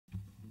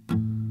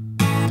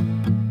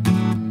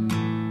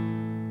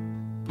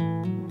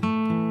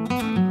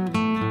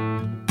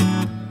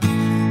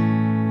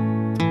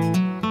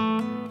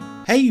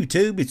Hey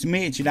YouTube, it's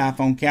Mitch at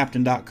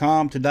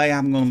iPhoneCaptain.com. Today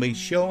I'm going to be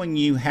showing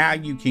you how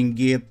you can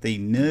get the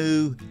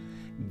new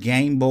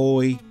Game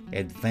Boy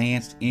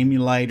Advance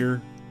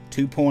Emulator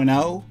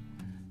 2.0.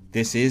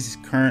 This is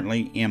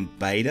currently in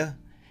beta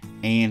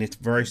and it's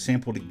very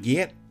simple to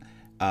get.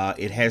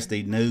 It has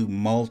the new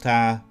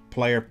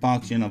multiplayer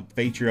function of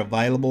feature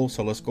available,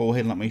 so let's go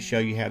ahead and let me show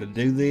you how to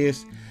do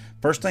this.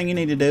 First thing you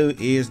need to do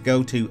is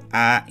go to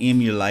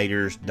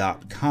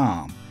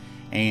emulators.com.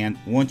 And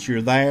once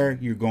you're there,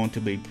 you're going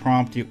to be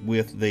prompted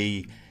with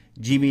the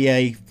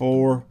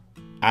GBA4iOS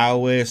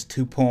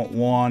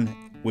 2.1,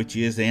 which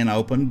is in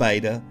open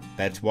beta.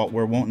 That's what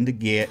we're wanting to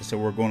get. So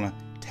we're going to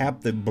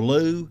tap the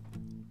blue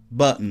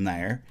button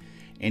there,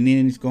 and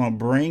then it's going to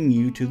bring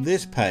you to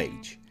this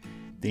page.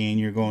 Then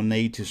you're going to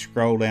need to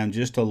scroll down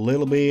just a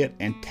little bit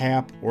and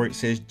tap where it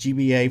says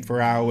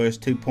GBA4iOS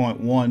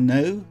 2.1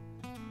 new.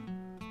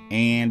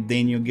 And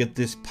then you'll get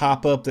this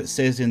pop-up that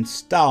says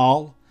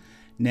install.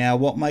 Now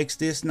what makes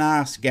this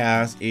nice,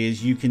 guys,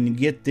 is you can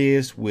get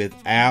this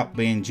without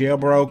being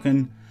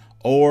jailbroken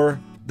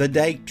or the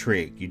date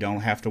trick. You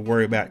don't have to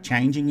worry about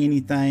changing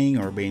anything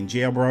or being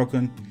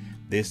jailbroken.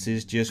 This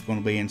is just going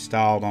to be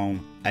installed on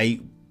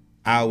iOS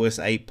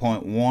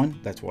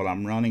 8.1. That's what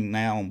I'm running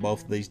now on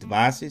both of these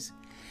devices.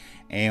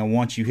 And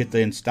once you hit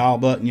the install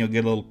button, you'll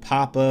get a little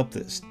pop-up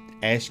that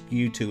asks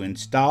you to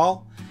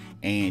install,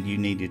 and you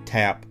need to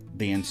tap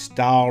the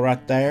install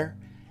right there.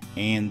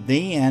 And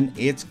then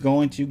it's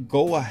going to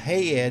go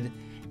ahead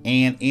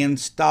and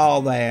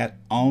install that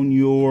on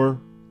your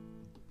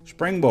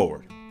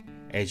Springboard.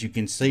 As you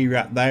can see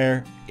right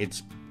there,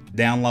 it's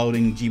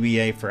downloading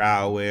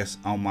GBA4iOS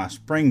on my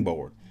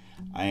Springboard.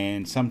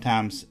 And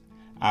sometimes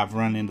I've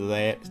run into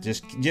that.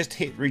 Just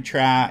hit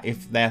retry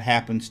if that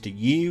happens to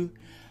you.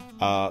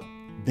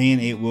 Then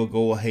it will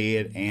go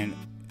ahead and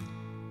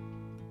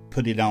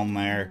put it on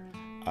there.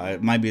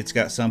 Maybe it's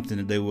got something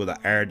to do with an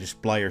air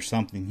display or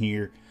something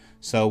here.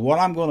 So what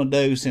I'm going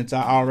to do, since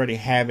I already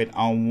have it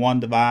on one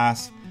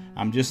device,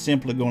 I'm just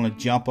simply going to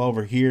jump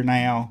over here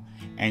now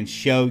and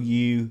show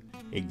you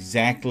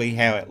exactly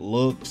how it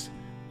looks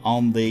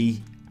on the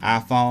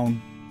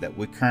iPhone that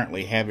we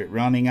currently have it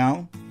running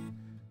on.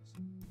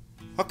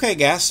 Okay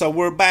guys, so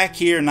we're back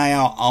here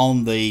now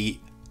on the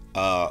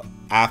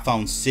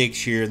iPhone 6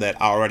 here that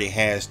already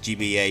has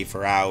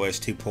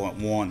GBA4iOS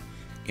 2.1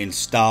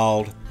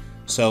 installed.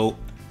 So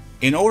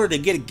in order to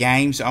get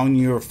games on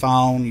your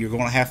phone, you're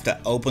going to have to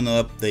open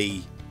up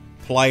the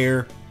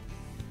player,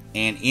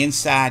 and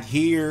inside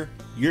here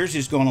yours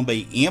is going to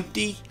be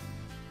empty.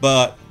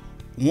 But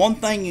one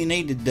thing you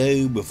need to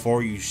do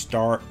before you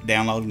start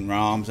downloading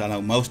ROMs, I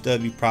know most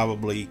of you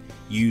probably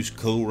use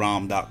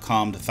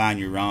coolrom.com to find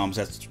your ROMs.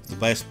 That's the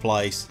best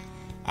place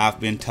I've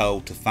been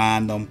told to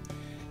find them.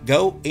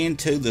 Go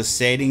into the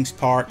settings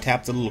part,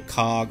 tap the little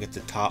cog at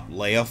the top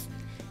left,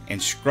 and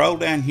scroll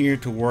down here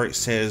to where it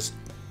says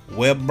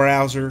web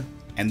browser,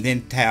 and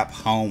then tap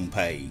home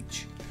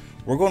page.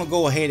 We're going to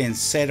go ahead and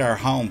set our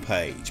home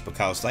page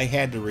because they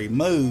had to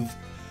remove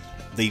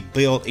the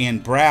built-in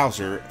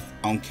browser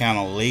on account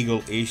of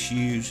legal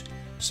issues.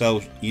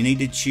 So you need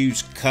to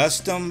choose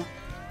custom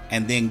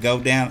and then go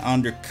down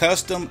under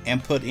custom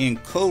and put in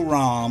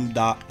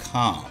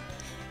coolrom.com,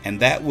 and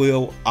that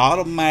will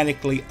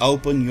automatically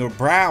open your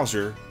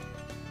browser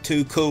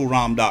to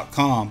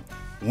coolrom.com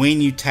when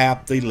you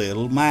tap the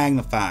little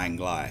magnifying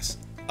glass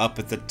up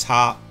at the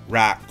top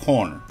right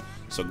corner.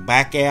 So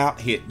back out,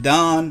 hit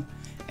done,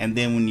 and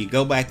then when you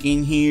go back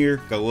in here,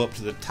 go up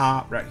to the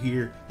top right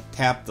here,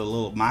 tap the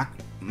little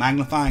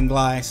magnifying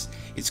glass.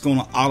 It's going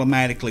to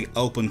automatically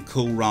open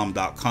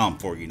coolrom.com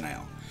for you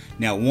now.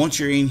 Now once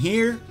you're in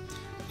here,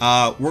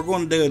 we're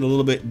going to do it a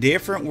little bit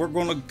different. We're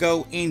going to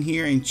go in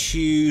here and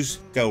choose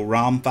go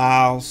ROM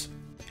files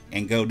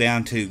and go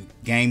down to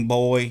Game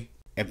Boy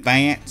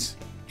Advance.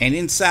 And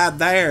inside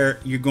there,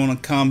 you're going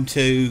to come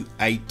to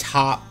a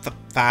top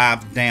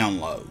 5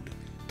 download,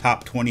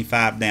 top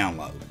 25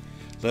 download.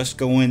 Let's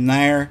go in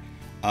there.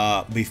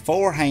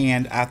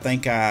 Beforehand, I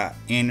think I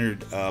entered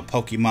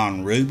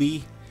Pokemon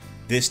Ruby.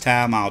 This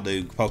time I'll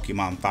do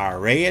Pokemon Fire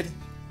Red.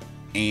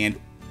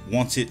 And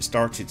once it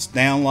starts its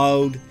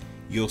download,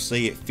 you'll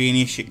see it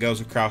finish. It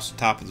goes across the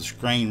top of the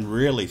screen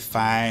really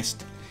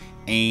fast.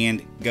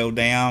 And go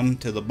down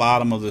to the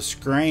bottom of the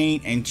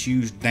screen and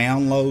choose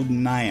Download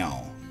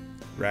Now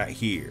right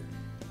here,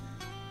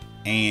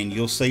 and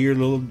you'll see your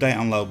little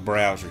download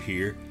browser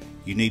here.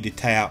 You need to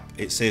tap,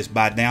 it says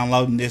by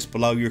downloading this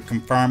below you're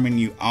confirming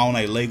you own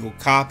a legal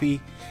copy.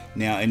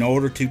 Now in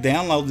order to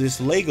download this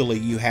legally,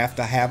 you have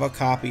to have a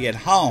copy at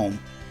home.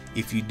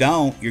 If you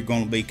don't, you're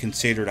going to be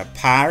considered a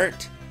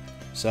pirate.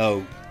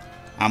 So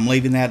I'm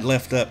leaving that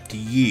left up to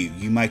you.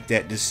 You make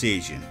that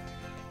decision.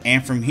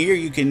 And from here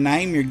you can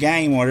name your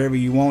game whatever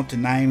you want to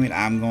name it.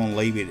 I'm going to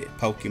leave it at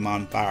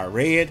Pokemon Fire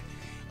Red.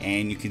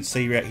 And you can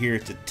see right here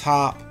at the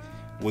top,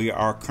 we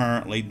are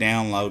currently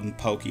downloading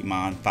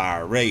Pokemon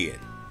Fire Red.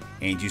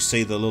 And you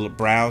see the little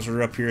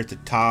browser up here at the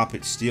top,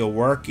 it's still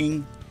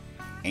working.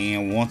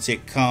 And once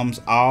it comes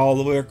all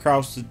the way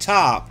across the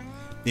top,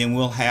 then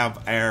we'll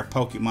have our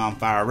Pokemon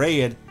Fire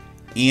Red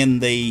in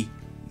the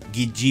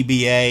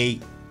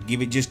GBA.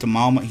 Give it just a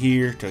moment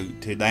here to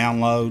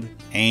download,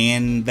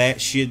 and that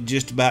should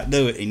just about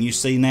do it. And you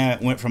see now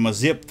it went from a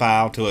zip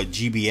file to a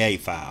GBA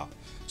file.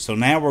 So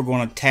now we're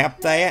going to tap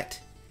that,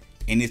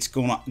 and it's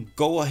going to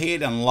go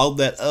ahead and load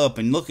that up.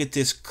 And look at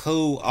this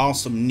cool,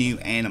 awesome new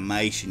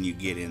animation you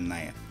get in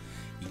that.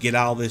 You get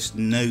all this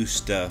new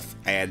stuff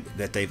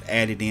that they've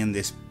added in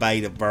this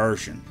beta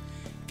version.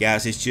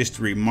 Guys, it's just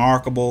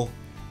remarkable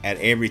at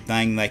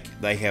everything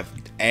they have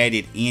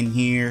added in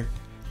here.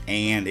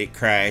 And it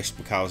crashed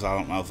because I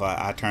don't know if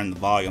I turned the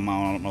volume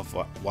on. I don't know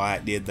why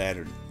it did that,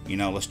 or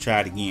let's try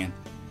it again.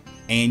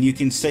 And you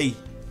can see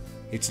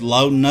it's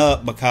loading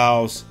up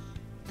because,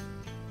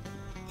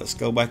 let's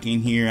go back in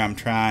here. I'm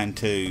trying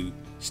to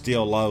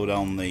still load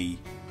on the,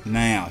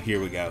 now here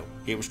we go.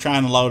 It was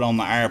trying to load on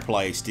the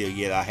AirPlay still,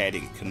 yet I had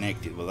it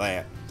connected with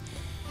that.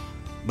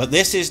 But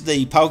this is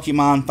the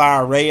Pokemon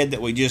Fire Red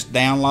that we just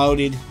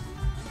downloaded.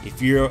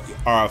 If you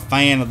are a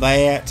fan of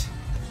that,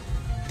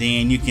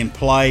 then you can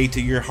play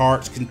to your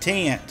heart's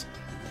content.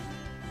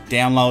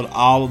 Download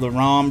all of the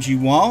ROMs you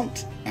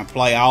want and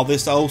play all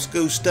this old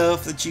school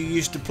stuff that you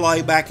used to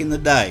play back in the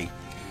day.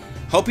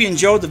 Hope you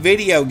enjoyed the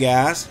video,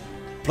 guys.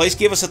 Please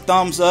give us a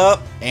thumbs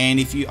up, and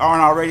if you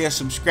aren't already a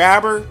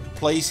subscriber,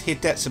 please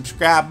hit that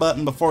subscribe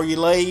button before you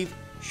leave.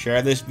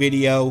 Share this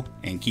video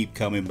and keep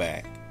coming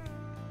back.